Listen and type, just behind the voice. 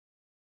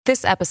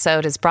This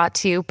episode is brought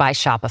to you by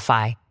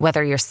Shopify.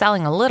 Whether you're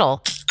selling a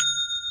little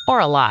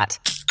or a lot,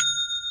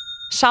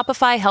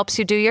 Shopify helps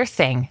you do your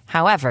thing,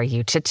 however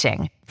you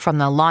cha-ching. From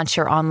the launch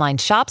your online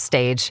shop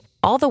stage,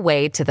 all the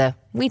way to the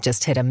we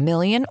just hit 1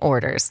 million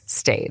orders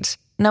stage.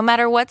 No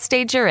matter what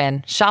stage you're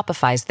in,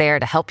 Shopify's there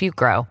to help you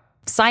grow.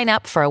 Sign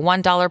up for a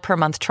 $1 per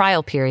month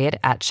trial period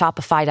at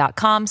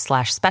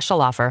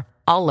shopify.com/special offer,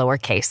 all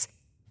lowercase.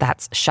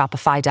 That's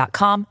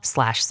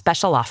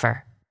shopify.com/special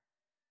offer.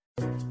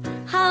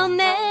 How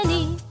many?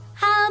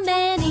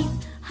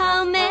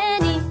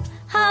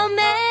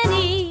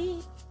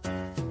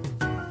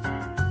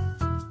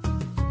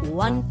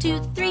 1, 2,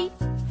 3,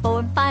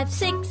 4, 5,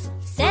 6,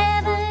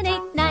 7,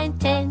 8, 9,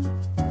 10.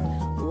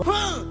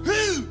 1,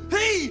 2,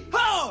 3,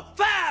 4,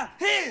 5,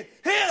 6.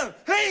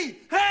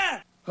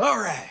 All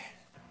right,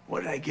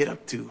 what did I get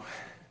up to?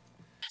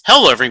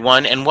 Hello,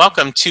 everyone, and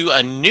welcome to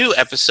a new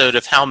episode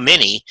of How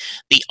Many,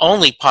 the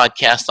only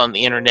podcast on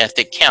the internet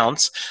that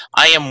counts.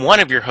 I am one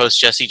of your hosts,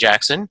 Jesse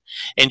Jackson,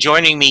 and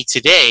joining me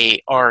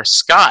today are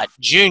Scott,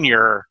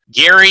 Jr.,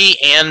 Gary,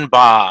 and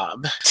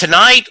Bob.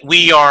 Tonight,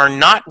 we are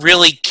not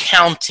really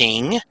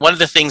counting. One of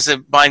the things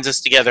that binds us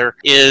together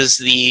is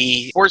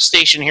the sports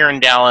station here in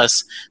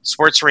Dallas,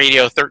 Sports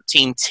Radio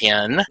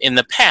 1310. In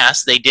the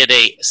past, they did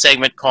a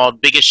segment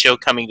called Biggest Show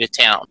Coming to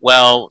Town.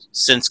 Well,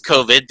 since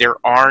COVID, there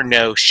are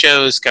no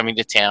shows coming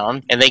to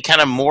town, and they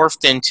kind of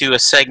morphed into a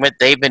segment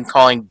they've been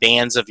calling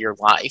Bands of Your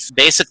Life.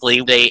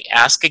 Basically, they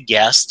ask a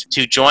guest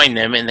to join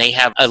them, and they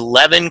have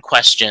 11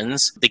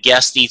 questions. The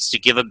guest needs to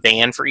give a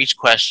band for each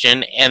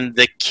question, and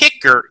the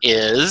kicker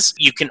is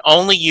you can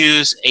only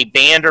use a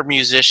band or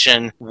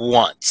musician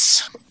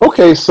once.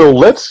 Okay, so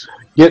let's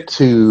get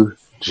to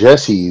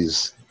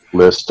Jesse's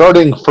list.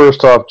 Starting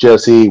first off,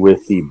 Jesse,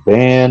 with the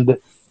band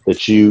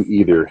that you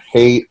either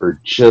hate or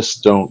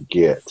just don't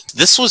get.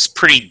 This was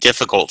pretty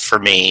difficult for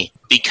me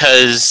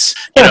because,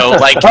 so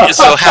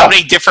how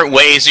many different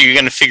ways are you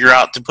going to figure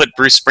out to put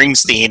Bruce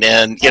Springsteen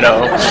in, and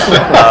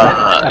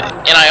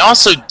I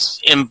also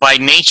am by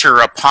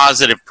nature a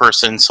positive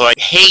person, so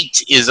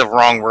hate is a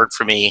wrong word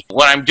for me.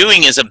 What I'm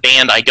doing is a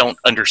band I don't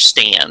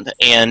understand,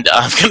 and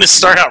I'm going to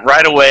start out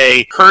right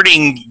away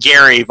hurting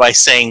Gary by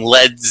saying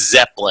Led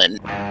Zeppelin.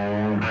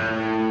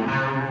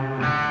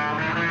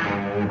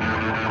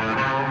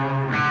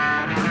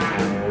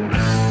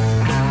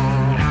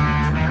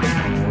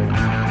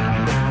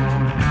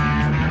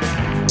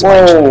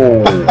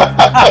 Whoa!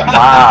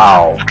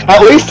 Wow!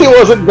 At least it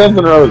wasn't Guns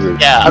N' Roses.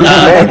 Yeah,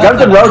 man,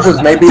 Guns N'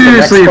 Roses may be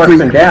Seriously, the next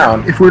question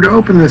down. If we're to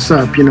open this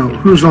up,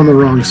 who's on the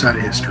wrong side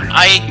of history?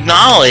 I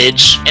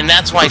acknowledge, and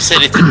that's why I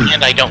said it's a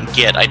band I don't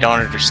get, I don't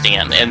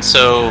understand. And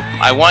so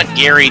I want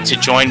Gary to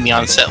join me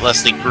on Set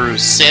Leslie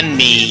Bruce. Send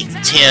me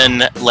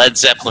 10 Led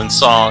Zeppelin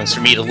songs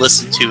for me to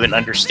listen to and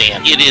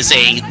understand. It is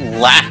a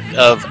lack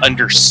of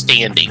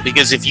understanding,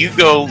 because if you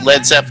go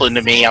Led Zeppelin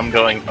to me, I'm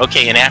going,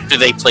 okay, and after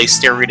they play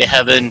Stairway to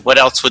Heaven, what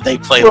else would they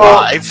play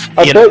live?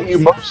 I bet you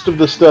most of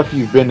the stuff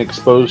you've been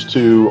exposed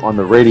to on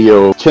the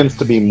radio tends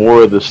to be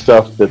more of the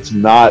stuff that's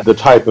not the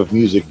type of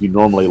music you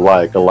normally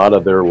like. A lot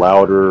of their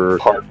louder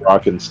hard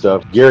rock and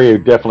stuff. Gary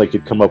definitely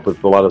could come up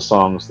with a lot of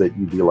songs that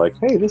you'd be like,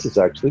 hey, this is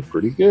actually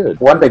pretty good.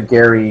 One that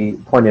Gary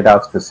pointed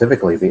out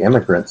specifically, the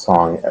Immigrant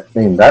song. I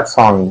mean, that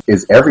song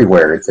is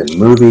everywhere. It's in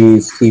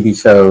movies, TV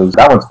shows.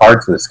 That one's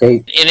hard to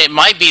escape. And it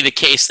might be the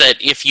case that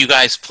if you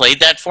guys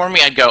played that for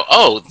me, I'd go,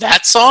 oh,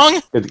 that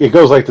song? It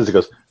goes like this. It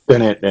goes, it.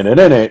 That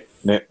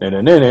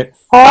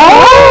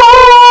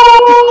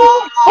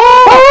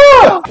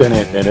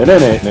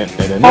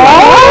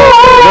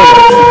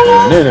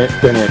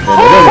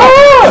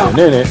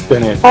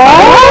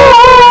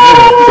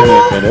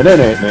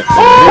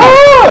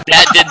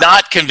did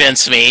not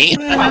convince me.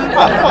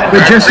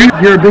 But Jesse,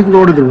 you're a big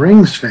Lord of the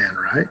Rings fan,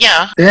 right?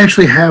 Yeah. They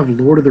actually have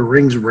Lord of the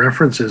Rings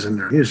references in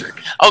their music.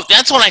 Oh,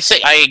 that's when I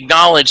say I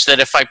acknowledge that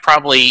if I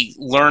probably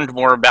learned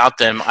more about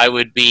them, I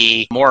would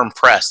be more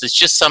impressed. It's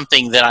just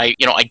something that I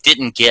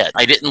didn't get.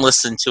 I didn't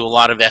listen to a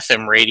lot of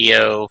FM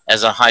radio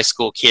as a high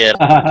school kid.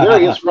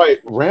 Gary is right.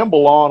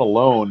 Ramble On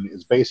Alone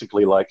is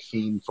basically like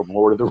Fiend from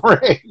Lord of the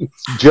Rings.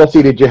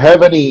 Jesse, did you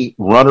have any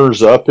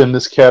runners-up in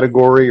this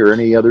category or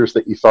any others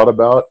that you thought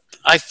about?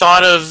 I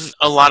thought of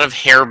a lot of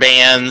hair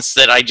bands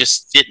that I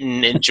just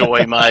didn't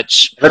enjoy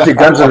much. I bet you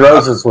Guns N'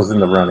 Roses was in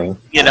the running.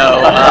 Did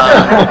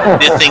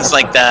things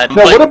like that.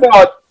 Now, what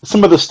about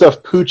some of the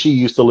stuff Poochie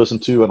used to listen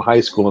to in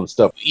high school and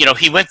stuff?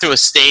 He went through a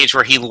stage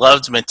where he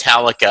loved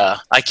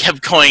Metallica. I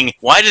kept going,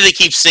 why do they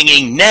keep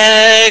singing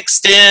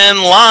Next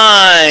in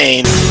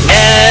Line?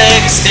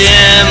 Next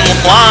in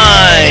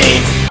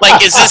Line.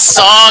 Like, is this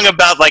song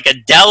about like a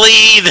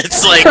deli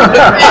that's like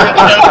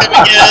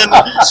coming in?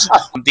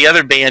 The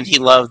other band he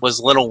loved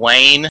was Lil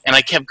Wayne, and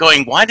I kept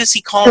going, why does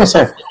he call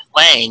himself Lil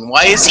Wayne?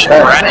 Why is he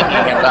bragging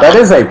about That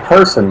is a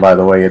person, by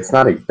the way. It's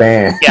not a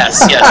band.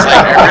 Yes,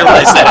 I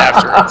realized that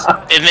afterwards.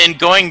 And then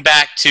going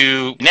back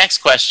to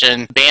next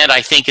question, band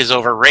I think is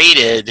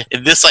overrated.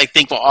 This I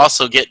think will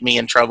also get me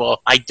in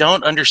trouble. I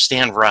don't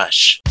understand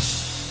Rush.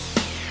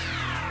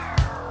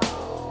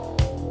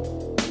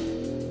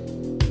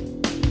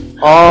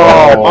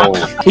 Oh,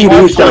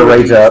 TV's gonna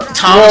rage up.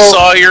 Tom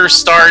Sawyer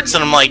starts,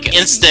 and I'm like,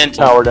 instant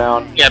Power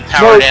down. Yeah,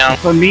 power down.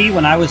 For me,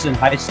 when I was in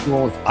high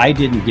school, I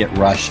didn't get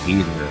Rush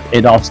either.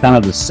 It all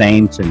sounded the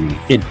same to me.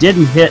 It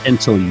didn't hit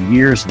until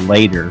years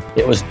later.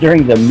 It was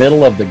during the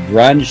middle of the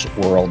grunge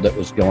world that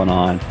was going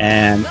on.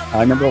 And I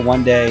remember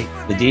one day,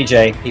 the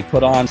DJ, he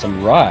put on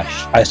some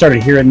Rush. I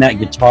started hearing that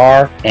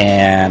guitar,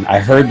 and I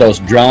heard those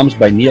drums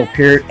by Neil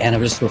Peart, and it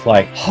was just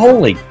like,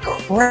 holy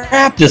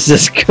crap, this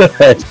is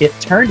good. It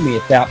turned me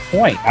at that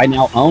point. I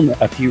now own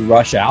a few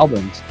Rush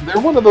albums. They're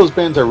one of those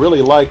bands I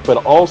really like,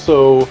 but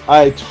also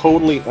I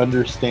totally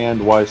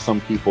understand why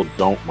some people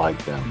don't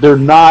like them. They're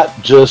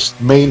not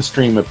just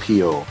mainstream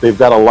appeal. They've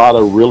got a lot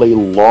of really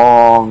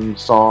long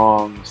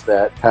songs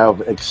that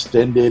have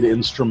extended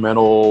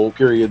instrumental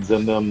periods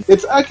in them.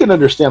 I can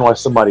understand why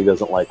somebody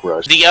doesn't like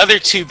Rush. The other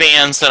two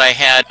bands that I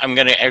had, I'm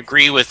going to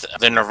agree with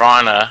the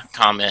Nirvana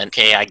comment.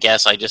 Okay, I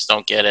guess I just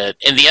don't get it.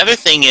 And the other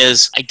thing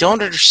is, I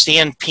don't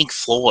understand Pink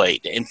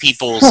Floyd and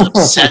people's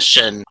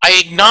obsession.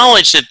 I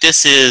acknowledge that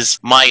this is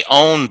my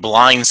own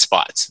blind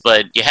spots,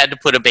 but you had to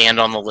put a band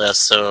on the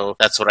list, so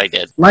that's what I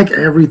did. Like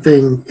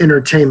everything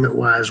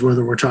entertainment-wise,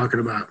 whether we're talking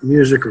about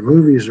music or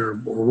movies or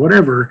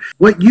whatever,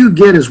 what you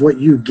get is what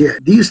you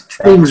get. These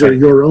things are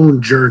your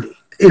own journey.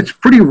 It's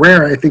pretty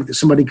rare, I think, that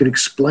somebody could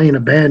explain a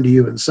band to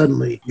you and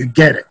suddenly you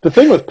get it. The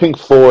thing with Pink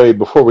Floyd,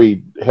 before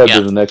we head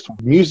to the next one,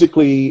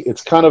 musically,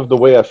 it's kind of the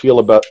way I feel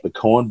about the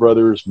Coen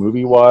brothers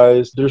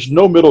movie-wise. There's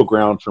no middle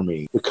ground for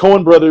me. The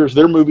Coen brothers,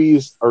 their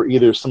movies are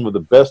either some of the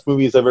best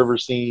movies I've ever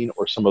seen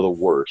or some of the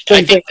worst.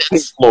 Same thing with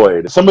Pink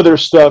Floyd. Some of their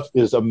stuff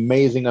is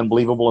amazing,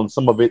 unbelievable, and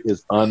some of it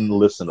is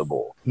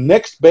unlistenable.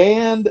 Next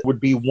band would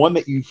be one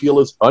that you feel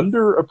is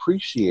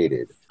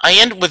underappreciated. I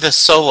end with a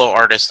solo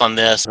artist on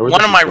this.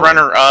 One of my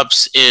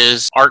runner-ups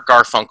is Art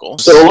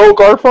Garfunkel. Solo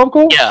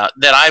Garfunkel? Yeah,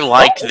 that I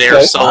like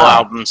their solo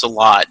albums a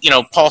lot. You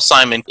know, Paul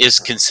Simon is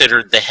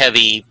considered the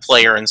heavy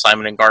player in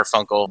Simon and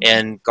Garfunkel,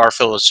 and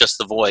Garfield is just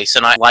the voice.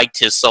 And I liked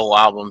his solo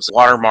albums.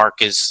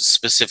 Watermark is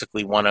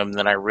specifically one of them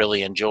that I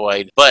really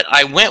enjoyed. But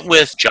I went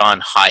with John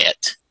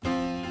Hyatt.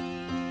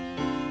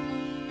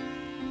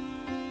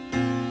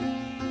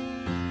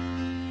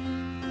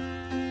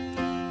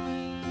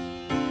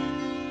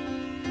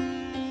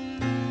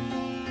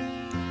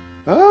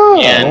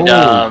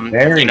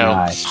 Very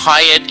nice.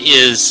 Hyatt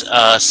is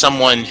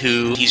someone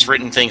who he's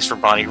written things for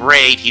Bonnie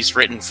Raitt. He's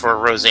written for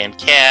Roseanne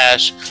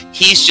Cash.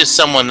 He's just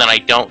someone that I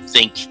don't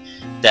think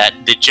that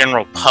the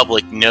general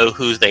public know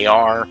who they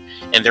are,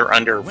 and they're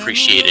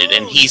underappreciated.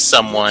 And he's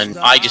someone,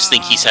 I just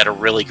think he's had a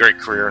really great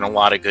career and a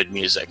lot of good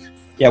music.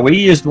 Yeah, we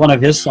used one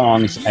of his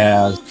songs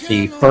as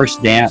the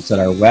first dance at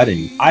our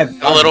wedding. A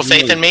Little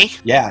Faith in Me?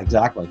 Yeah,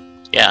 exactly.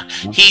 Yeah,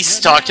 he's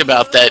talked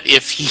about that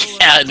if he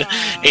had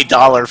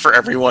 $1 for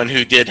everyone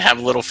who did have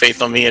little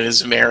faith on me in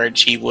his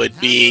marriage, he would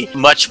be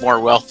much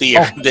more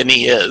wealthier than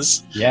he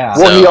is. Yeah.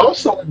 Well, he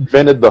also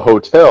invented the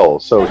hotel,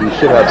 so he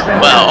should have some.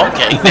 Well,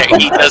 okay,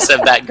 he does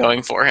have that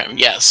going for him,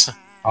 yes.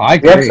 Oh, I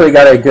agree. We actually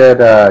got a good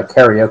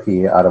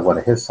karaoke out of one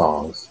of his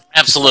songs.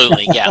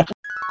 Absolutely, yeah.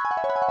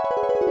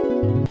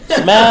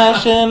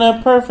 Smashing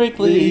a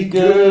perfectly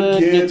good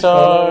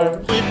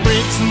guitar. It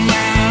breaks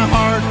my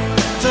heart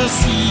to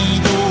see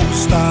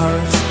those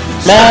stars.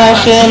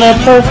 Smashing a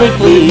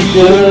perfectly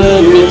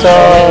good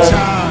guitar.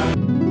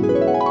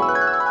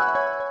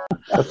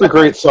 That's a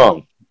great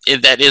song.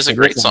 That is a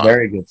great song.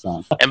 Very good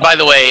song. And by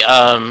the way,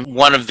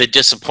 one of the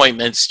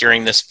disappointments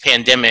during this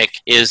pandemic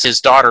is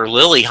his daughter,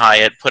 Lily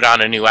Hyatt, put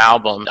out a new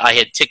album. I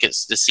had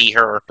tickets to see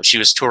her. She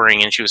was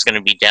touring, and she was going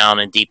to be down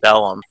in Deep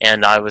Ellum,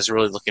 and I was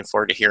really looking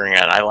forward to hearing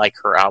it. I like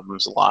her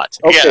albums a lot.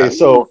 Okay,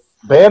 so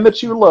band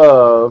that you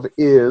love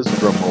is,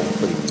 drumroll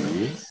please.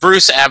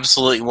 Bruce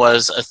absolutely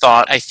was a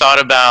thought. I thought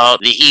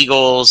about the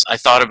Eagles. I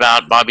thought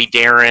about Bobby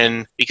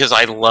Darin because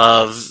I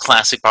love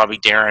classic Bobby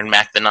Darin,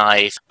 Mac the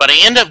Knife. But I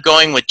end up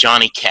going with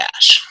Johnny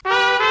Cash.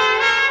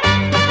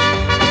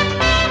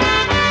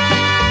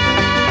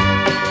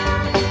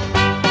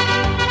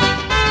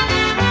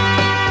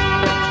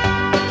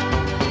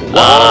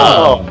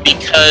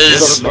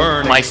 Because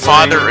my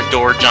father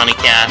adored Johnny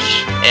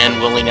Cash and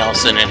Willie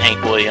Nelson and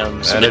Hank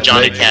Williams, but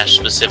Johnny Cash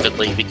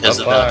specifically because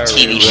of the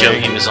TV show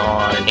he was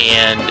on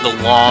and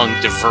the long,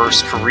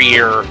 diverse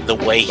career, the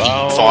way he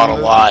fought a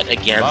lot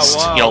against,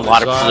 a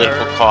lot of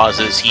political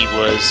causes. He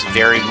was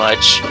very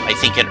much, I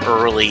think, an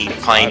early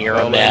pioneer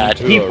of that.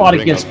 He fought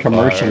against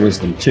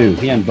commercialism, too.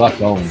 He and Buck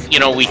Owens.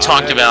 We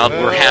talked about,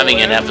 we're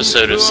having an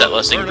episode of Set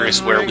Listing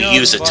Bruce where we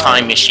use a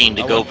time machine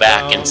to go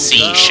back and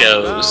see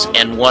shows,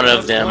 and one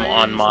of them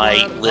on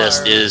my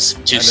list is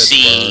to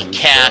see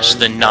Cash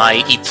the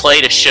night he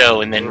played a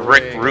show, and then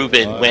Rick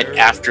Rubin went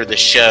after the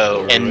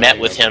show and met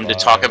with him to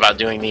talk about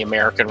doing the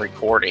American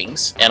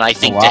recordings. And I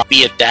think to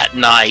be at that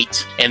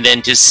night and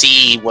then to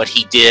see what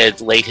he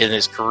did late in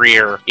his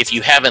career, if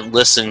you haven't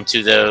listened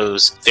to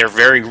those, they're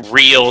very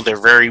real, they're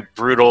very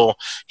brutal.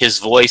 His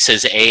voice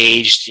has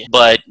aged,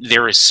 but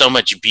there is so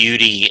much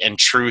beauty and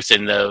truth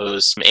in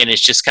those. And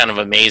it's just kind of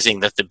amazing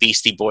that the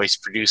Beastie Boys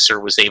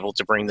producer was able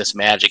to bring this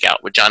magic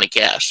out with Johnny Johnny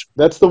Cash.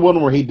 That's the one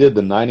where he did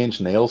the 9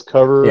 Inch Nails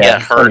cover. Yeah,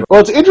 Hurt. Well,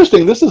 it's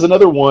interesting. This is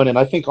another one, and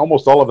I think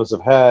almost all of us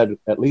have had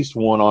at least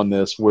one on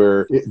this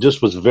where it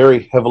just was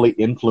very heavily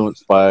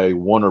influenced by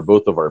one or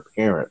both of our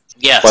parents.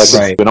 Yes.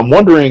 Right. And I'm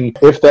wondering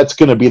if that's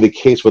going to be the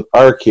case with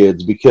our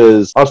kids,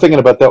 because I was thinking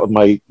about that with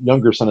my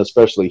younger son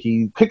especially.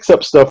 He picks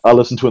up stuff I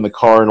listen to in the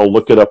car and he'll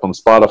look it up on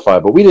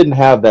Spotify, but we didn't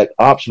have that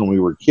option when we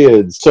were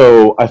kids.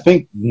 So I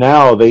think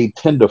now they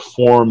tend to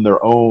form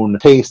their own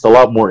taste a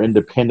lot more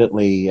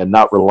independently and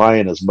not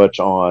relying as much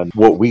on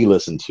what we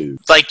listen to.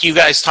 Like you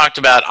guys talked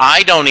about,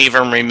 I don't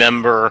even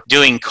remember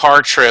doing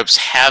car trips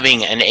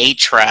having an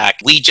 8-track.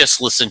 We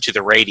just listened to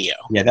the radio.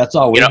 Yeah, that's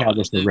all we had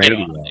was the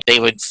radio. They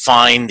would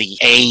find the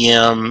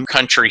AM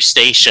country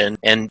station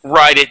and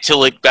ride it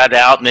till it got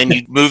out, and then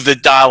you'd move the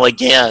dial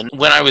again.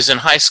 When I was in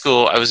high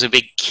school, I was a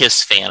big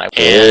Kiss fan.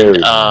 And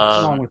what's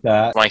wrong with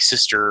that? My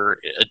sister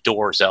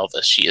adores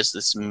Elvis. She is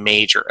this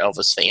major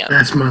Elvis fan.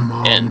 That's my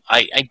mom. And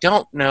I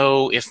don't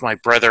know if my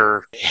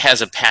brother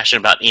has a passion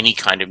about any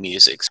kind of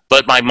music,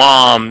 but my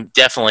mom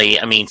definitely,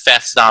 I mean,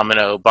 Fats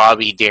Domino,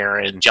 Bobby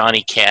Darin,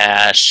 Johnny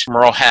Cash,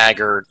 Merle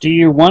Haggard. Do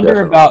you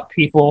wonder about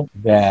people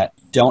that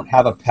don't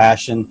have a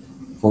passion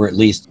for at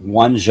least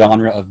one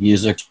genre of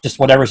music, just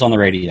whatever's on the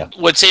radio?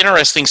 What's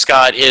interesting,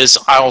 Scott, is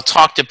I'll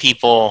talk to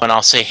people and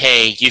I'll say,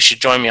 hey, you should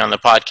join me on the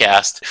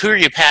podcast. Who are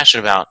you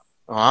passionate about?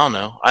 Well, I don't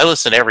know. I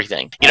listen to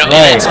everything. You know,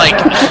 and it's like,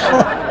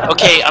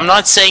 okay, I'm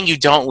not saying you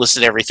don't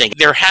listen to everything.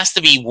 There has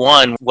to be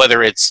one,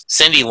 whether it's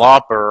Cyndi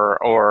Lauper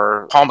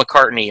or Paul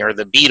McCartney or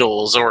the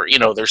Beatles or, you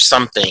know, there's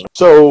something.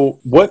 So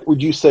what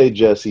would you say,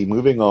 Jesse,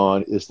 moving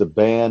on, is the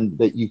band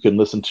that you can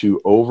listen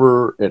to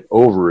over and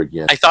over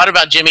again? I thought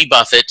about Jimmy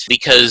Buffett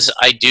because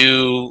I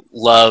do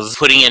love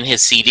putting in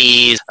his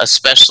CDs,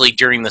 especially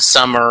during the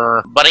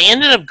summer, but I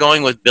ended up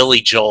going with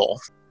Billy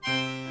Joel.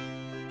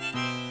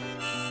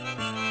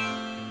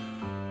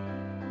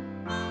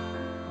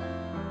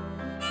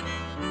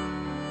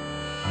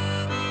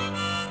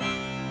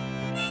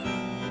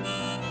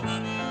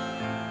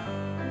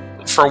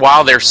 For a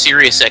while there,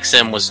 Sirius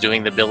XM was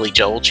doing the Billy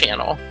Joel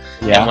channel.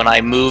 Yeah. And when I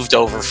moved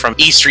over from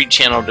E Street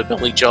channel to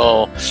Billy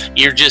Joel,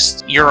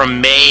 you're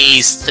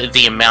amazed at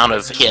the amount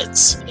of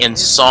hits and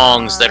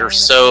songs that are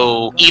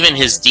so, even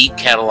his deep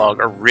catalog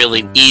are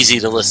really easy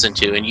to listen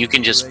to, and you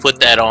can just put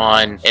that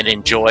on and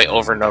enjoy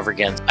over and over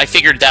again. I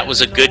figured that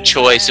was a good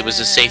choice, it was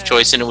a safe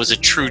choice, and it was a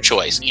true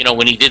choice. You know,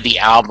 when he did the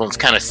album of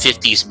kind of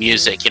 50s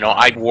music, you know,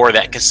 I wore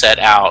that cassette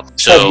out.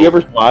 So, have you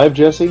ever live,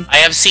 Jesse? I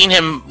have seen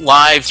him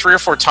live 3 or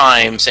 4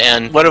 times,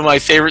 and one of my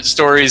favorite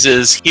stories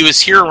is he was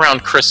here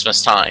around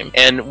Christmas time.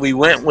 And we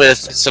went with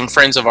some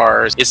friends of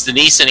ours. It's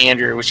Denise and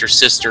Andrea, which are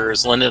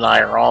sisters. Linda and I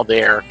are all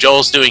there.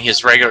 Joel's doing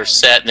his regular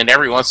set, and then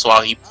every once in a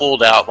while he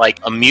pulled out like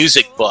a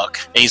music book.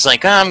 And he's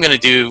like, I'm going to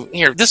do,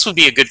 here, this would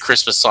be a good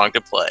Christmas song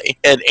to play.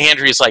 And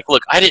Andrea's like,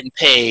 look, I didn't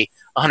pay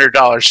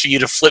 $100 for you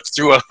to flip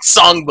through a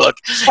songbook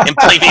and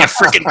play me a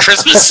freaking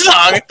Christmas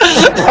song. And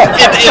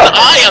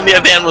I, on the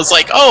other hand, was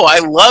like, oh, I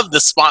love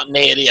the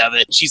spontaneity of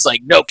it. She's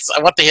like, nope,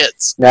 I want the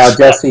hits. Now,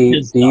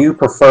 Jesse, do you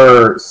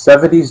prefer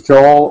 70s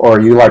Joel,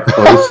 or you like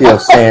Horatio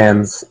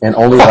Sands and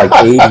only like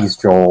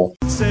 80s Joel?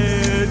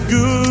 Said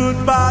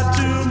goodbye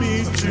to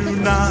me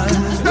tonight.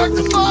 Start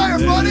the fire,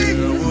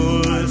 buddy!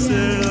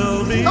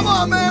 Come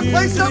on, man,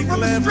 play something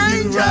from a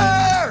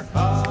stranger!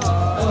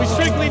 We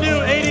strictly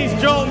do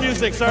 80s Joel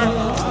music, sir.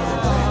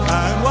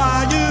 And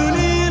why you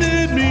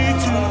needed me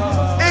to.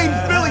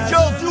 80s Billy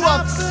Joel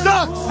doo-wop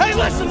sucks! Hey,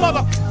 listen,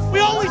 mother, we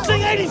only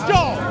sing 80s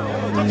Joel.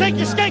 So take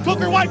your skate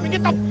cooker wife and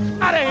get the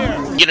out of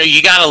here. You know,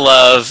 you gotta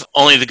love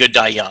Only the Good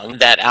Die Young.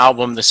 That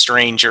album, The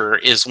Stranger,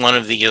 is one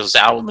of those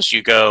albums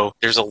you go,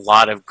 there's a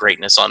lot of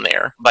greatness on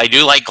there. But I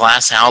do like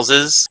Glass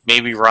Houses,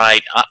 Maybe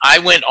Right. I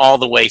went all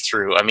the way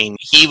through. I mean,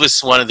 he was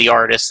one of the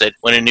artists that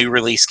when a new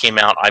release came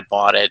out, I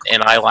bought it,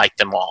 and I liked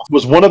them all.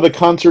 Was one of the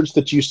concerts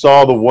that you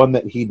saw the one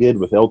that he did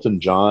with Elton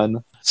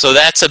John? So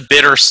that's a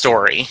bitter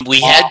story. We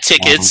had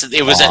tickets.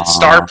 It was at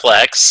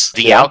Starplex,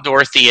 the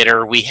outdoor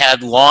theater. We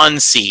had lawn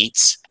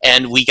seats,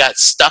 and we got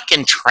stuck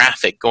in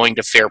traffic going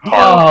to Fair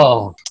Park.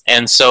 Oh.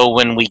 And so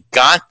when we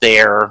got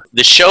there,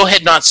 the show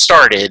had not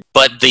started,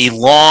 but the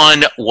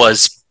lawn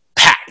was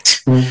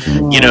packed,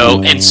 you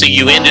know, and so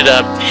you ended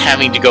up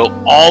having to go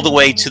all the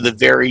way to the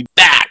very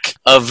back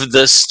of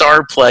the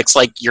Starplex,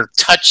 like you're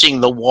touching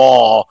the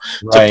wall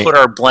to put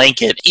our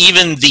blanket.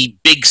 Even the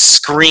big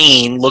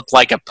screen looked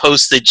like a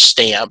postage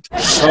stamp.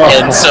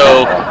 And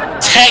so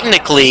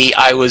technically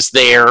I was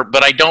there,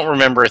 but I don't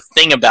remember a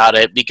thing about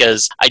it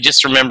because I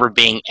just remember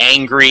being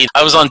angry.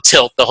 I was on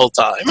tilt the whole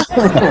time.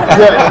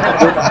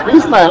 Yeah, the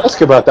reason I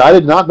ask about that, I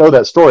did not know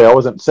that story. I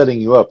wasn't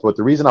setting you up, but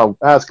the reason I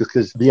ask is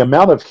because the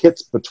amount of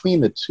hits between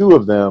the two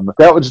of them,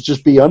 that would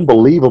just be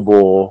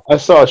unbelievable. I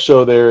saw a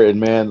show there, and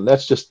man,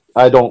 that's just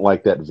I don't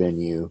like that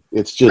venue.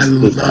 It's I just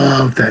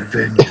love that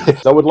venue.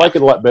 I would like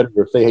it a lot better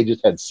if they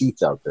just had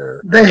seats out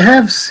there. They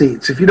have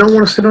seats. If you don't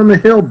want to sit on the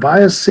hill,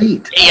 buy a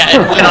seat. Yeah,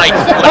 and when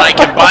I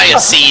can buy a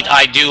seat,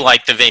 I do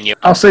like the venue.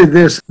 I'll say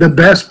this, the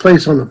best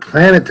place on the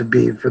planet to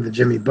be for the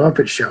Jimmy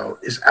Buffett show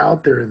is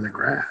out there in the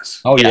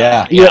grass. Oh,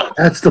 yeah.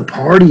 That's the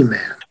party,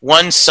 man.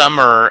 One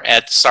summer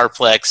at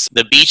Starplex,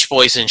 the Beach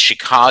Boys in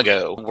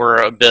Chicago were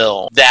a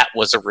bill. That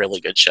was a really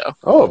good show.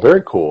 Oh,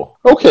 very cool.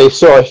 Okay,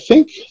 so I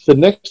think the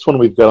next one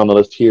we've got on the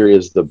list here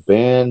is the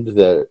band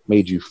that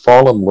made you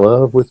fall in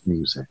love with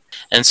music.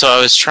 And so I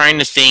was trying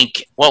to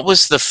think, what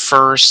was the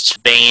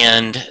first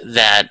band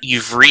that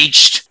you've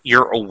reached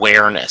your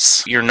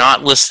awareness? You're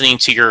not listening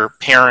to your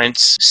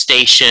parents'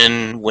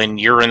 station when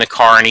you're in the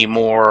car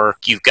anymore.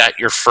 You've got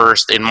your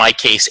first, in my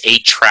case,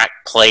 8-track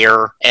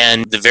player.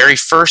 And the very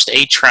first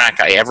 8-track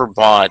I ever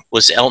bought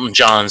was Elton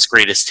John's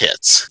Greatest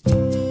Hits.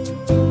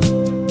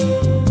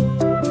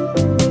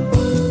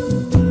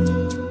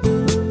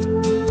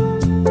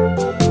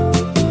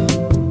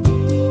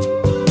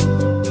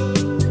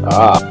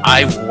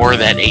 I wore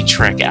that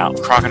 8-track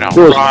out. Crocodile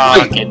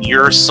Rock and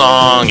Your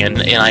Song,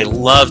 and I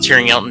loved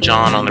hearing Elton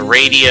John on the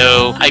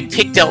radio. I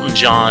picked Elton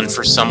John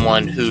for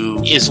someone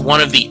who is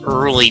one of the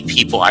early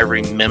people I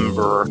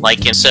remember,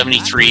 like in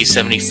 73,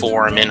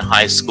 74, I'm in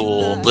high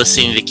school,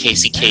 listening to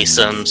Casey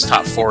Kasem's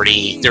Top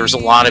 40. There was a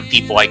lot of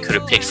people I could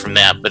have picked from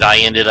that, but I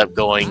ended up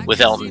going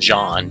with Elton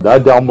John. I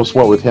almost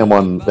went with him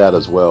on that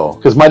as well,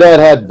 because my dad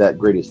had that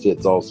Greatest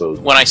Hits also.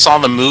 When I saw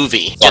the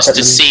movie, just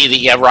to see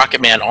the Rocket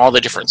Man, all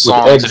the different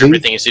songs and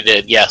everything as he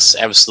did, yes,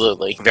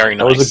 absolutely. Very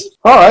nice.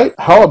 All right,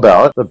 how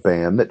about the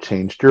band that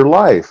changed your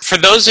life? For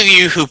those of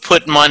you who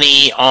put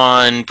money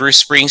on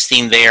Bruce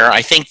Springsteen there,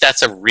 I think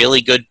that's a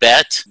really good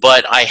bet,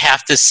 but I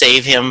have to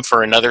save him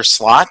for another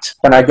slot.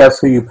 Can I guess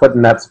who you put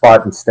in that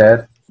spot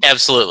instead?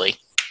 Absolutely.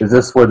 Is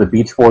this where the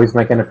Beach Boys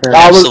make an appearance?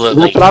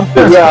 Absolutely.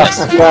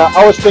 Yeah,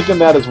 I was thinking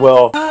that as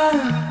well.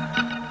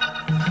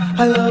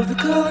 I love the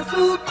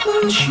colorful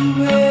clothes she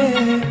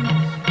wears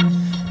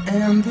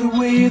and the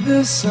way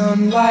the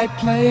sunlight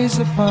plays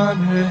upon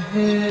her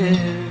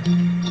hair.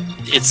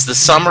 It's the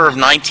summer of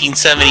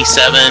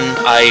 1977.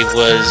 I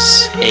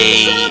was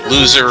a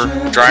loser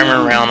driving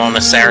around on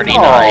a Saturday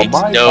night.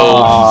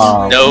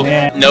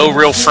 No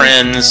real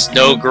friends,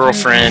 no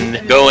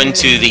girlfriend. Going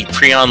to the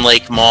Preon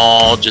Lake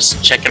Mall,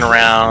 just checking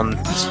around,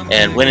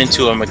 and went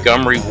into a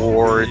Montgomery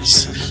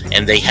Ward's,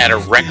 and they had a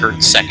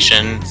record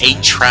section,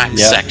 8-track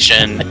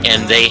section,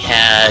 and they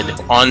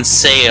had on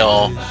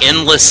sale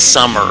Endless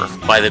Summer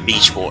by the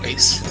Beach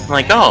Boys. I'm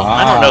like,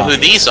 I don't know who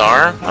these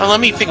are. Well,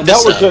 let me pick this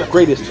up. That was the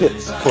Greatest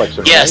Hits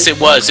collection, Yes, right?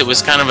 it was. It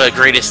was kind of a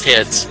greatest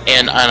hits.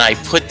 And I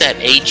put that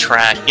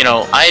 8-track,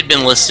 I had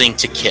been listening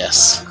to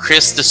Kiss,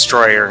 Chris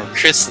Destroyer, and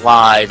Chris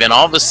Live, and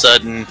all of a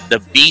sudden, the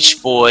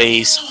Beach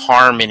Boys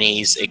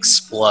harmonies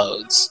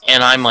explodes.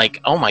 And I'm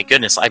like, oh my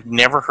goodness, I've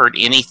never heard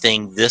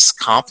anything this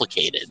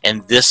complicated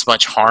and this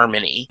much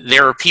harmony.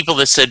 There are people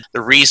that said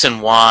the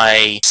reason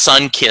why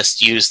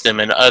Sunkissed used them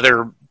and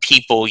other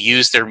people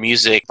used their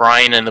music.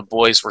 Brian and the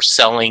boys were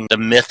selling the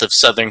myth of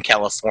Southern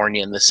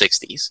California in the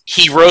 60s.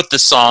 He wrote the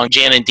song,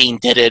 Jan and Dean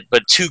did it,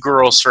 but 2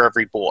 girls for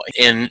every boy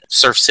in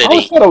Surf City. I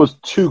always thought it was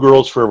 2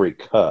 girls for every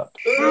cup.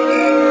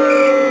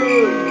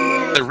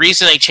 The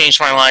reason they changed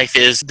my life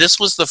is this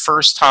was the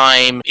first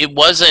time it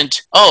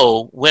wasn't,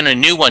 when a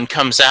new one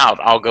comes out,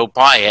 I'll go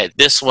buy it.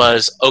 This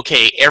was,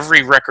 okay,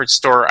 every record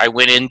store I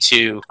went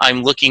into,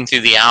 I'm looking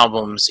through the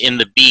albums in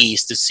the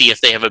B's to see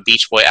if they have a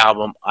Beach Boy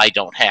album I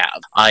don't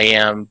have. I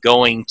am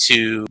going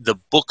to the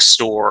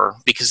bookstore,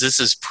 because this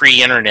is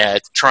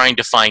pre-internet, trying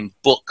to find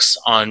books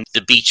on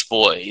the Beach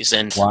Boys.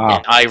 And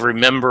I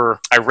remember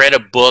I read a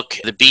book,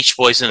 The Beach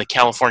Boys and the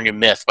California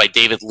Myth by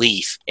David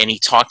Leaf, and he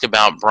talked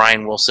about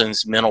Brian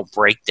Wilson's mental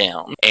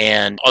breakdown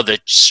and all the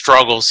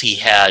struggles he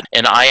had.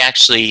 And I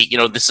actually,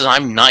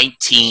 I'm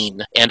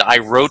 19, and I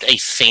wrote a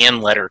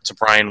fan letter to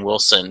Brian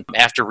Wilson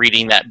after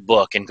reading that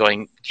book and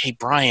going, hey,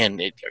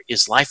 Brian,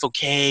 is life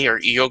okay? Are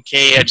you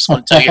okay? I just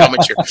want to tell you how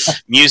much your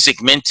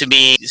music meant to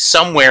me.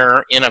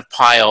 Somewhere in a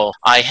pile,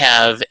 I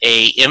have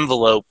a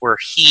envelope where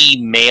he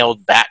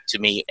mailed back to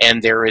me,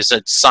 and there is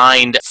a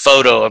signed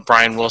photo of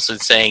Brian Wilson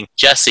saying,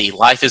 Jesse,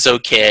 life is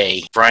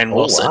okay, Brian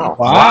Wilson.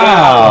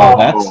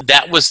 Wow.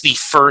 That was the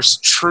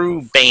first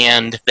true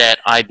band that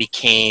I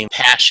became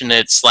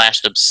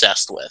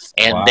passionate/obsessed with.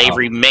 And they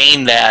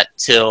remained that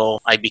till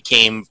I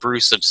became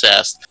Bruce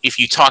obsessed. If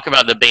you talk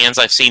about the bands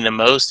I've seen the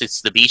most,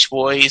 it's the Beach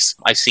Boys.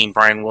 I've seen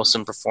Brian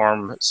Wilson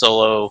perform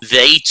solo.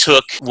 They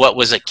took what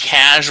was a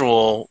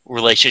casual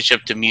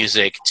relationship to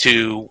music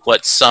to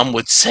what some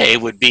would say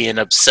would be an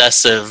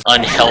obsessive,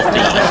 unhealthy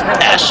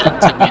passion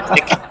to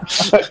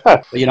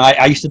music.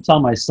 I used to tell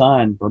my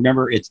son,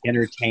 remember, it's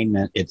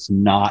entertainment. It's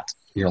not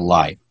your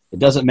life. It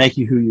doesn't make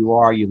you who you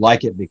are. You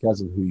like it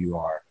because of who you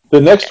are.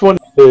 The next one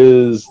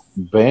is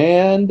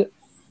band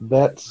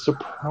that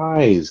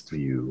surprised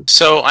you.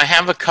 So I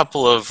have a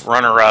couple of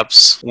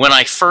runner-ups. When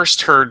I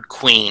first heard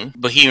Queen,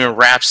 Bohemian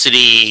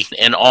Rhapsody,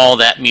 and all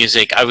that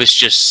music, I was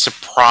just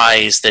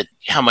surprised that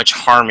how much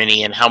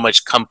harmony and how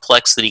much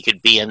complexity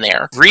could be in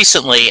there.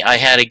 Recently, I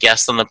had a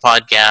guest on the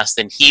podcast,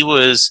 and he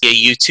was a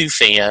U2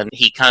 fan.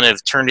 He kind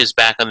of turned his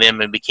back on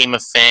them and became a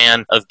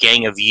fan of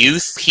Gang of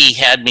Youth. He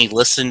had me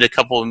listen to a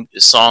couple of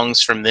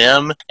songs from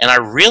them, and I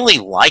really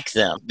like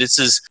them. This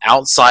is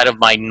outside of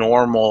my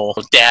normal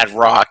dad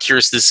rock.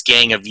 Here's this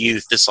Gang of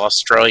Youth, this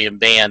Australian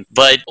band.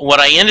 But what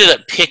I ended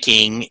up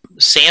picking,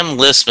 Sam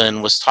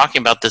Lisman was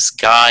talking about this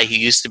guy who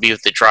used to be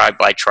with the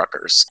Drive-By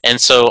Truckers. And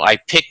so I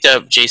picked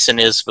up Jason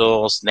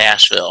Isbell's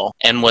Nashville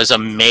and was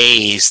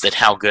amazed at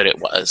how good it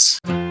was.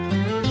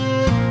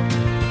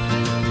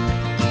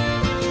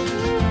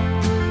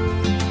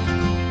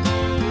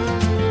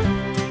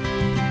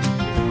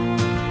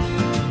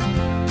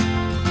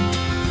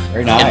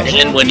 Very nice. And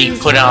then when he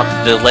put out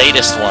the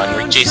latest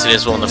one, Jason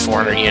Isbell in the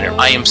 400 unit,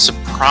 I am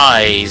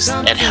surprised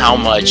at how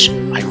much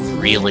I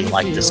really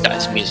like this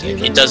guy's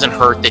music. It doesn't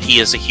hurt that he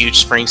is a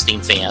huge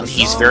Springsteen fan.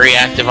 He's very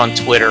active on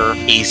Twitter.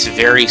 He's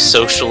very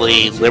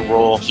socially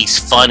liberal. He's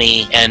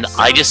funny. And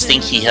I just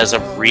think he has a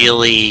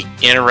really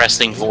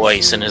interesting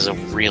voice and is a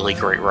really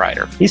great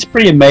writer. He's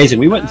pretty amazing.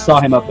 We went and saw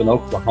him up in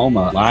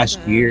Oklahoma last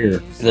year.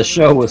 The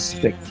show was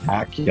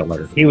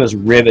spectacular. He was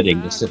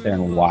riveting to sit there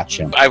and watch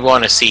him. I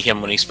want to see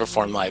him when he's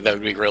performed live. That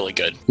would be really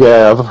good.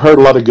 Yeah, I've heard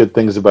a lot of good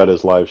things about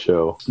his live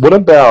show. What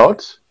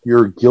about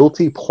your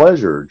guilty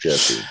pleasure,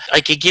 Jesse?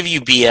 I could give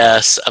you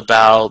BS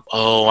about,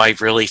 I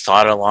really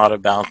thought a lot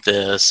about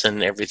this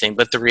and everything,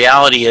 but the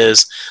reality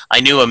is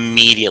I knew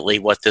immediately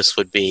what this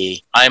would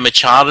be. I'm a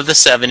child of the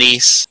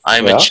 70s.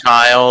 I'm a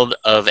child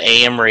of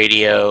AM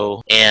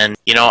radio, and,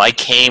 I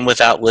came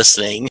without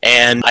listening,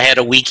 and I had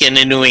a weekend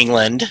in New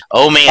England.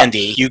 Oh,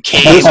 Mandy, you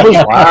came.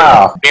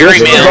 Wow. Barry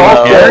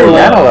Manilow. Barry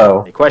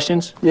Manilow. Any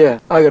questions? Yeah,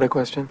 I got a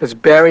question. Does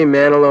Barry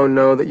Manilow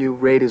know that you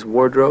raid his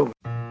wardrobe?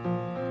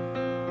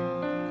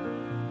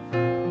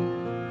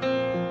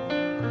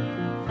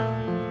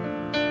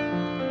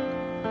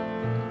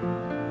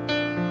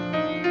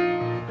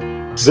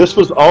 This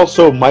was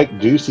also Mike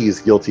Ducey's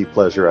guilty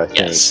pleasure, I think.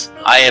 Yes.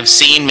 I have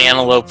seen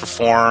Manilow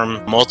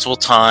perform multiple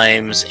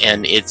times,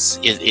 and it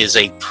is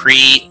a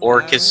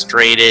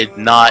pre-orchestrated,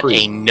 not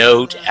a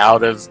note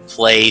out of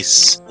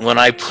place. When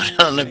I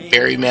put on a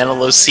Barry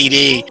Manilow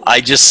CD,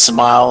 I just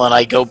smile and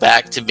I go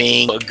back to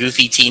being a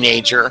goofy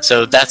teenager.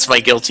 So that's my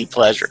guilty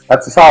pleasure.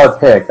 That's a solid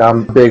pick.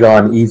 I'm big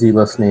on easy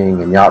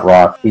listening and yacht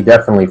rock. He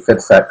definitely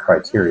fits that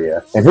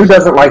criteria. And who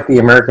doesn't like the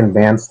American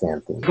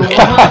Bandstand theme?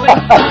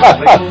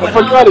 I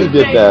forgot he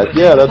did that.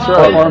 Yeah, that's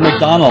right. Or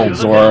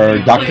McDonald's or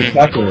Dr.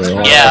 Pepper.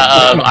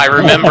 Yeah, I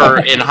remember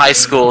in high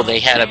school they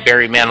had a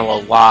Barry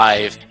Manilow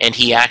live, and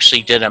he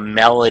actually did a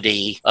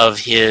melody of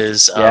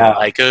his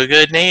Like a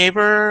Good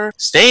Neighbor,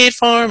 State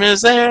Farm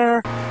is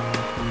there.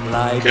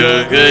 Like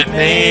a good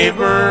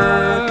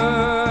neighbor,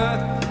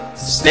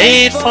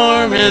 State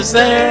Farm is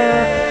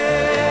there.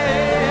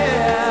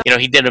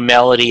 He did a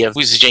melody of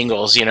Who's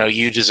Jingles,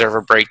 You Deserve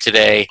a Break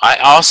Today. I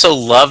also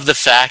love the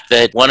fact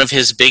that one of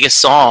his biggest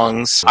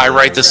songs, I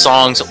Write the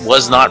Songs,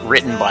 was not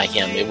written by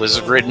him. It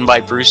was written by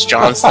Bruce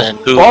Johnston,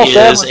 who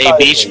is a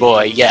Beach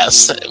Boy,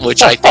 yes,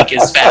 which I think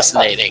is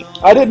fascinating.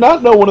 I did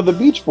not know one of the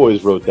Beach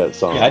Boys wrote that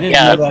song. Yeah, I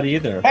didn't know that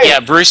either. Hey,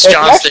 Bruce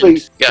Johnston.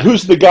 Actually,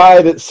 who's the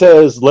guy that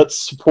says, let's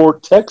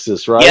support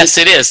Texas, right? Yes,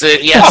 it is.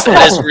 Yes, it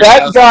is Bruce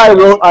That Johnston. guy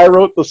wrote I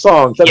Wrote the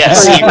Songs.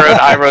 Yes, he wrote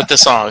I Wrote the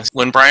Songs.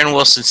 When Brian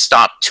Wilson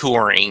stopped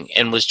touring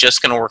and was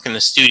just going to work in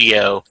the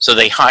studio, so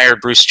they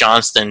hired Bruce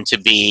Johnston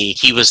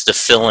he was the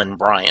fill-in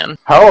Brian.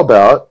 How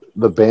about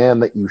the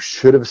band that you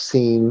should have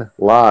seen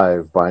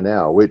live by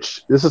now,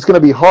 which this is going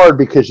to be hard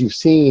because you've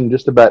seen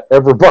just about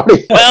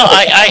everybody. Well,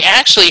 I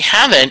actually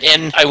haven't,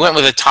 and I went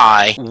with a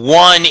tie.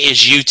 One is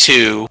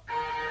U2.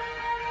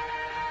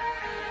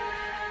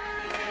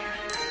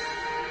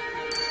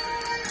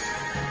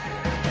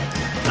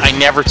 I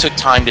never took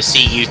time to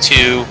see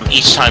U2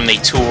 each time they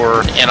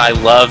tour, and I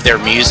love their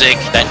music,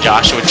 that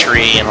Joshua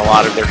Tree and a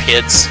lot of their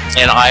hits.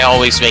 And I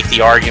always make the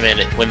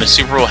argument when the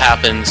Super Bowl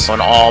happens, when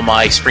all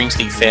my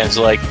Springsteen fans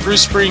are like,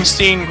 Bruce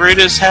Springsteen,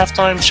 greatest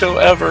halftime show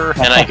ever.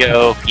 And I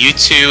go,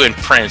 U2 and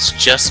Prince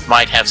just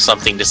might have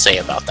something to say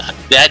about that.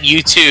 That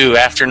U2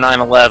 after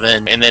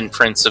 9/11, and then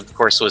Prince, of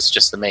course, was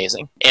just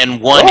amazing.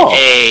 And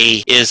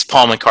 1A is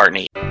Paul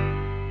McCartney.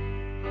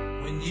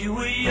 When you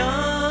were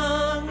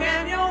young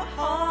and your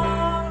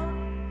heart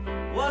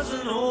was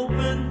an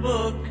open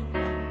book,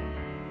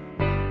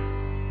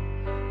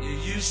 you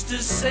used to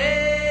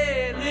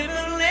say, live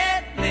and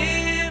let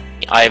live.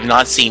 I have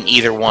not seen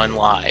either one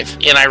live.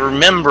 And I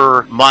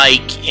remember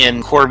Mike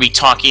and Corby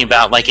talking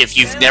about, like, if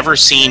you've never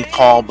seen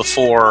Paul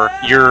before,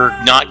 you're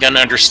not going to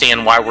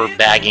understand why we're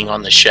bagging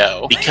on the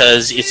show,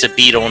 because it's a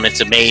Beatle and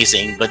it's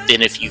amazing. But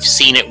then if you've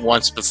seen it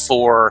once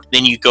before,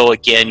 then you go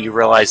again, you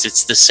realize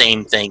it's the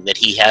same thing, that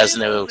he has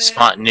no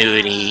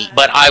spontaneity.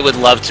 But I would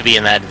love to be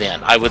in that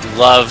event. I would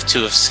love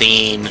to have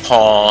seen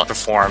Paul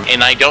perform.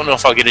 And I don't know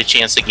if I'll get a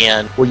chance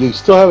again. Well, you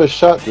still have a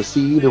shot to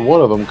see either one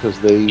of them because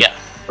they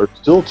are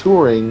still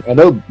touring. I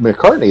know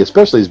McCartney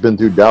especially has been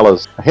through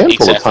Dallas a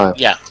handful of times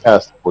in the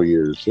past couple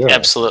years. Yeah.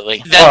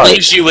 Absolutely. That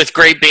leaves you with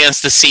great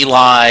bands to see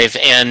live.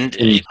 And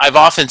I've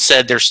often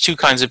said there's two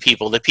kinds of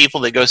people. The people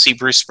that go see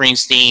Bruce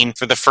Springsteen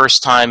for the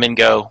first time and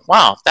go,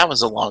 wow, that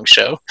was a long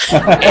show.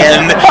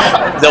 And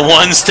the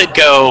ones that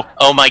go,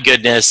 oh my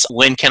goodness,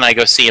 when can I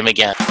go see him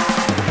again?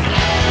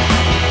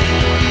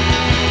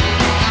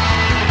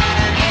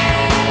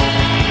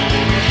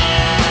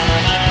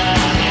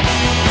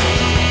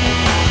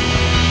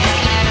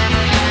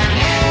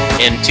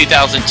 In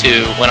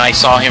 2002, when I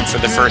saw him for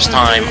the first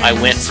time, I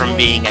went from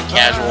being a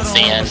casual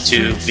fan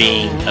to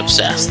being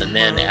obsessed. And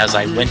then as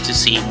I went to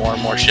see more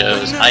and more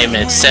shows, I am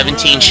at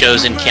 17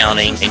 shows and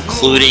counting,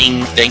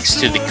 including,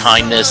 thanks to the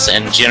kindness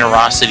and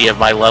generosity of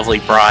my lovely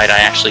bride, I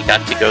actually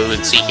got to go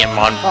and see him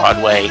on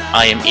Broadway.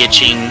 I am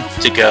itching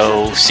to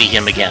go see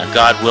him again.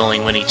 God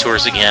willing, when he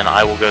tours again,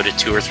 I will go to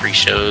 2 or 3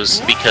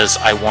 shows because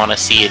I want to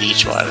see it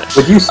each one.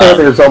 Would you say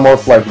there's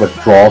almost like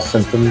withdrawal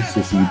symptoms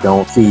if you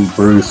don't see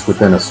Bruce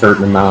within a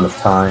certain amount of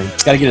time?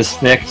 Got to get his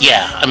fix.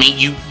 Yeah, I mean,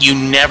 you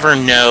never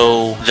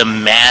know the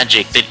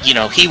magic that,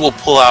 he will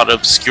pull out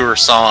obscure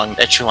song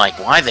that you're like,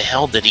 why the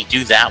hell did he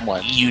do that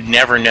one? You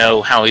never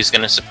know how he's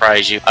going to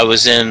surprise you. I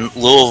was in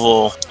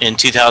Louisville in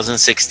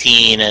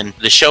 2016 and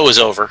the show was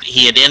over.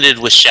 He had ended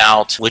with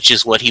Shout, which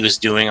is what he was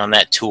doing on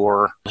that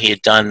tour. He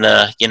had done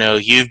the,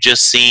 you've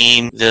just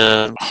seen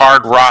the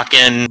hard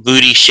rockin',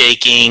 booty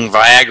shaking,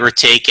 Viagra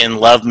taking,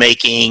 love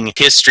making,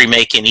 history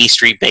making E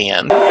Street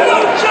Band.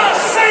 You've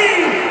just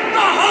seen the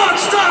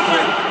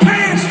heart-stopping,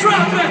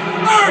 pants-dropping,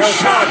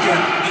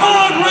 earth-shocking,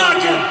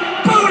 hard-rocking,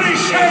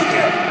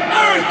 booty-shaking,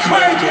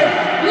 earth-quaking,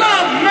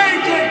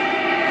 love-making,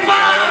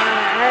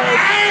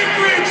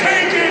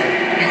 angry-taking,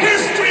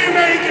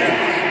 history-making,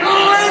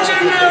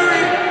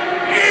 legendary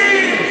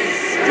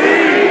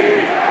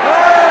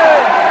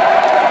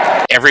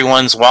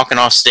Everyone's walking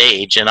off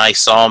stage, and I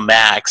saw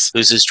Max,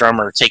 who's his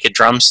drummer, take a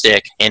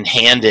drumstick and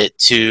hand it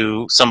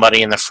to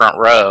somebody in the front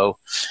row.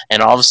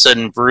 And all of a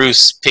sudden,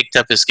 Bruce picked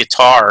up his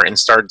guitar and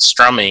started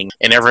strumming,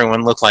 and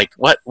everyone looked like,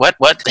 what?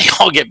 They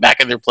all get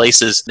back in their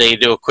places. They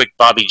do a quick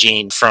Bobby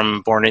Jean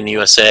from Born in the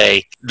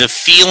USA. The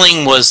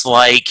feeling was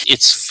like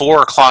it's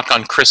 4 o'clock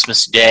on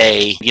Christmas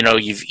Day.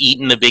 You've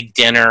eaten the big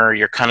dinner,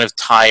 you're kind of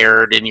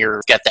tired, and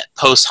you've got that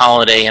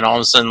post-holiday, and all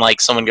of a sudden, like,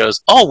 someone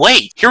goes, oh,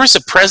 wait, here was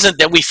a present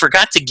that we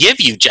forgot to give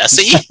you,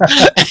 Jesse.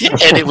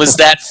 And it was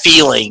that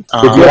feeling.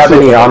 Did you have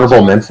any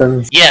honorable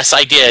mentions? Yes,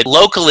 I did.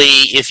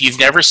 Locally, if you've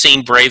never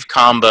seen Brave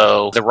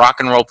Combo, the rock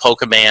and roll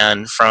polka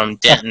band from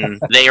Denton,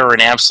 they are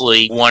an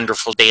absolutely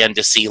wonderful band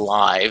to see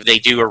live. They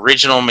do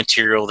original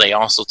material. They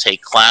also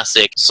take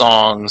classic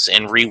songs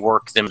and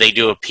rework them. They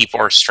do a People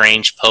Are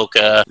Strange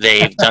polka.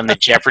 They've done the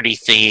Jeopardy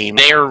theme.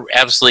 They are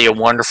absolutely a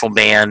wonderful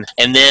band.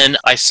 And then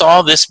I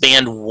saw this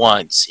band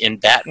once in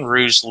Baton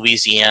Rouge,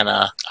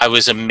 Louisiana. I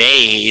was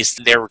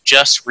amazed. There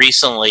just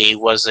recently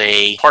was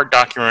a part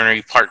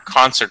documentary, part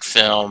concert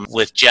film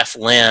with Jeff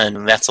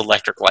Lynne. That's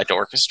Electric Light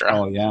Orchestra.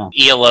 Oh, yeah.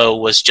 ELO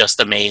was just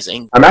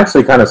amazing. I'm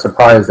actually kind of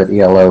surprised that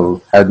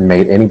ELO hadn't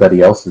made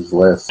anybody else's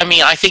list. I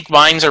mean, I think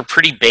mines are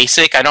pretty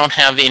basic. I don't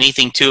have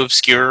anything too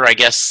obscure, I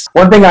guess.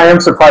 One thing I am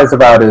surprised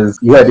about is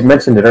you had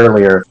mentioned it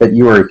earlier that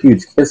you were a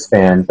huge Kiss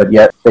fan, but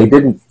yet they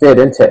didn't fit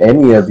into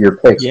any of your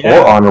picks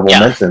or honorable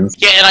mentions.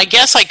 Yeah, and I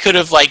guess I could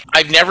have,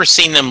 I've never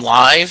seen them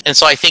live, and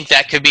so I think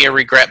that could be a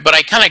regret, but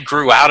I kind of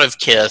grew out of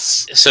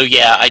Kiss, so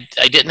yeah,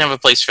 I didn't have a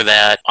place for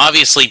that.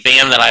 Obviously,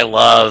 band that I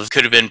love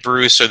could have been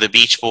Bruce or the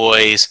Beach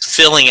Boys.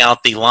 Filling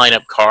out the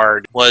lineup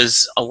card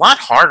was a lot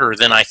harder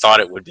than I thought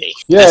it would be.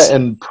 Yeah,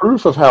 and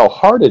proof of how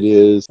hard it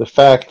is, the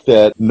fact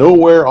that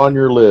nowhere on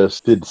your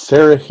list did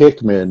Sarah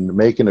Hickman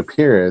make an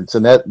appearance,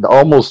 and that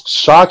almost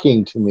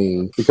shocking to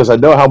me, because I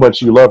know how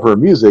much you love her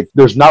music.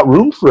 There's not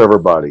room for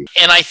everybody.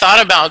 And I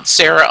thought about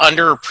Sarah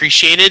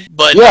underappreciated,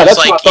 but yeah, that's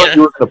what I thought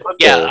you were going to put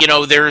there.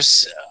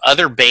 There's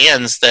other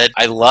bands that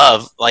I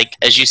love, like,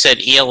 as you said,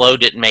 ELO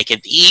didn't make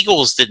it. The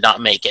Eagles did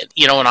not make it.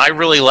 And I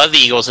really love the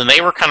Eagles, and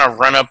they were kind of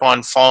run up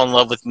on fall in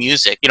love with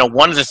music.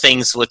 One of the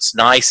things what's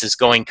nice is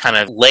going kind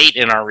of late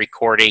in our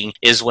recording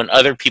is when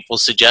other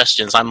people's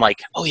suggestions, I'm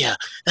like, oh yeah,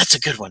 that's a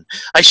good one.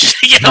 I should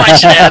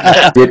add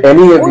that. Did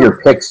any of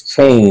your picks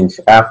change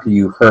after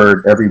you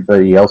heard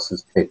everybody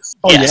else's picks?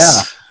 Oh, yes.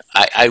 Yeah.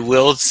 I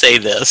will say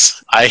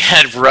this. I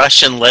had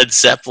Rush and Led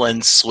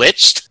Zeppelin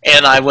switched,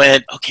 and I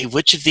went, okay,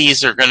 which of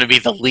these are going to be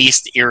the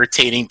least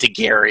irritating to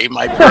Gary,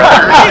 my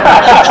brother?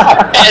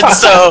 And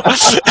so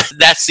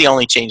that's the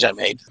only change I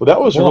made. Well,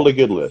 that was a really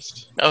good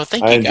list. Oh,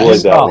 thank I you, enjoyed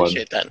guys. that I one.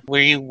 appreciate that.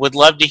 We would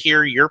love to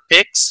hear your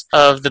picks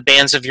of the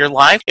bands of your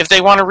life. If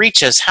they want to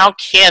reach us, how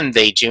can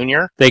they,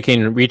 Junior? They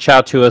can reach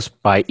out to us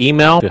by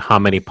email to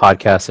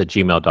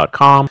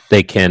howmanypodcasts@gmail.com.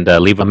 They can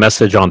leave a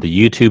message on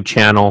the YouTube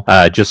channel.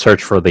 Just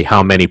search for the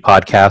How Many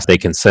Podcast. They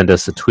can send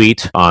us a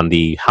tweet on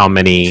the How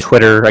Many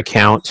Twitter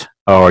account,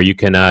 or you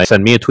can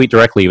send me a tweet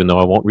directly, even though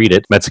I won't read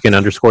it,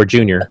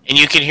 Mexican_Junior. And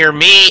you can hear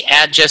me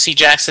at Jesse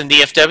Jackson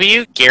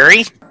DFW.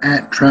 Gary?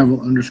 at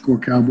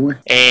travel_cowboy.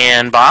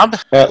 And Bob?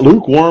 At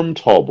lukewarm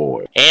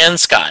tallboy. And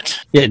Scott?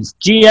 It's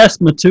GS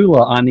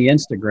Matula on the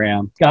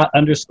Instagram,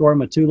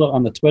 Scott_Matula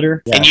on the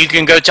Twitter. And you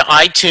can go to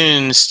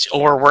iTunes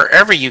or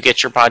wherever you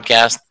get your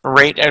podcast,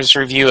 rate us,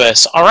 review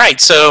us. All right,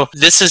 so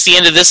this is the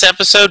end of this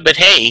episode, but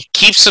hey,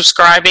 keep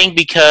subscribing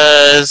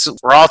because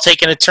we're all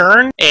taking a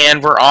turn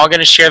and we're all going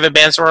to share the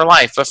bands of our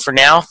life. But for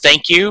now,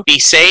 thank you. Be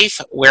safe,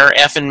 wear an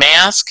effing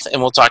mask,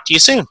 and we'll talk to you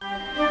soon.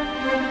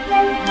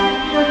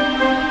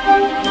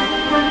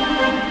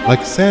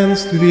 Like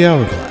sands through the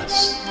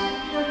hourglass,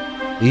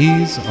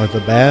 these are the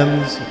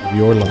bands of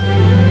your life.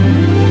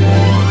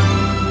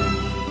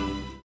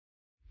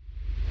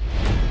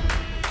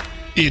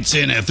 It's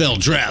NFL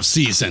draft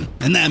season,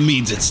 and that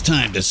means it's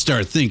time to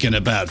start thinking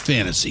about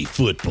fantasy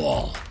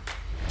football.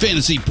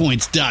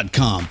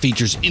 FantasyPoints.com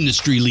features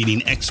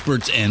industry-leading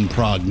experts and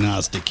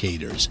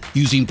prognosticators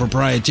using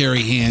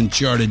proprietary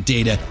hand-charted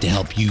data to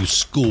help you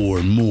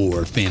score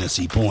more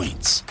fantasy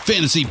points.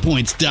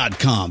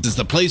 FantasyPoints.com is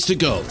the place to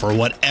go for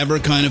whatever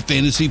kind of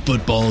fantasy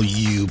football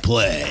you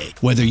play.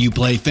 Whether you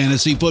play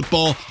fantasy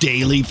football,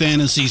 daily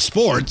fantasy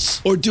sports,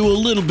 or do a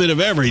little bit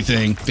of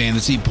everything,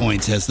 Fantasy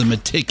Points has the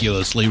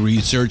meticulously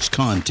researched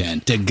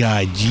content to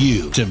guide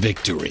you to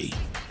victory.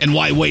 And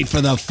why wait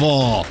for the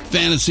fall?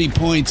 Fantasy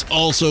Points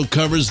also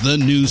covers the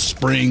new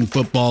spring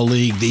football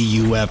league, the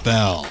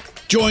UFL.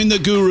 Join the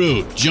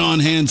guru, John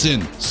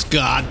Hansen,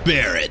 Scott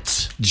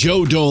Barrett,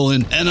 Joe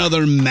Dolan, and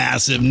other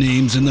massive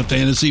names in the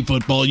fantasy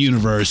football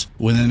universe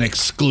with an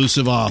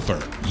exclusive offer.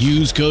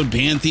 Use code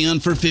Pantheon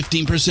for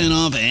 15%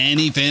 off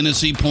any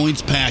Fantasy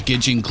Points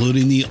package,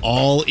 including the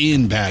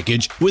all-in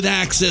package, with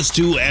access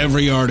to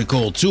every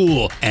article,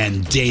 tool,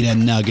 and data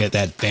nugget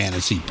that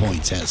Fantasy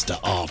Points has to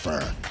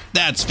offer.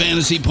 That's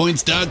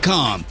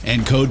FantasyPoints.com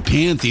and code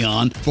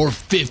Pantheon for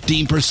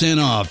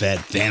 15% off at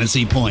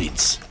Fantasy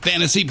Points.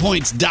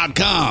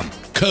 FantasyPoints.com,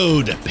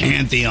 code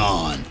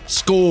Pantheon.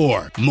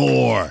 Score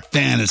more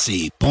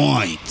fantasy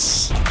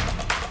points.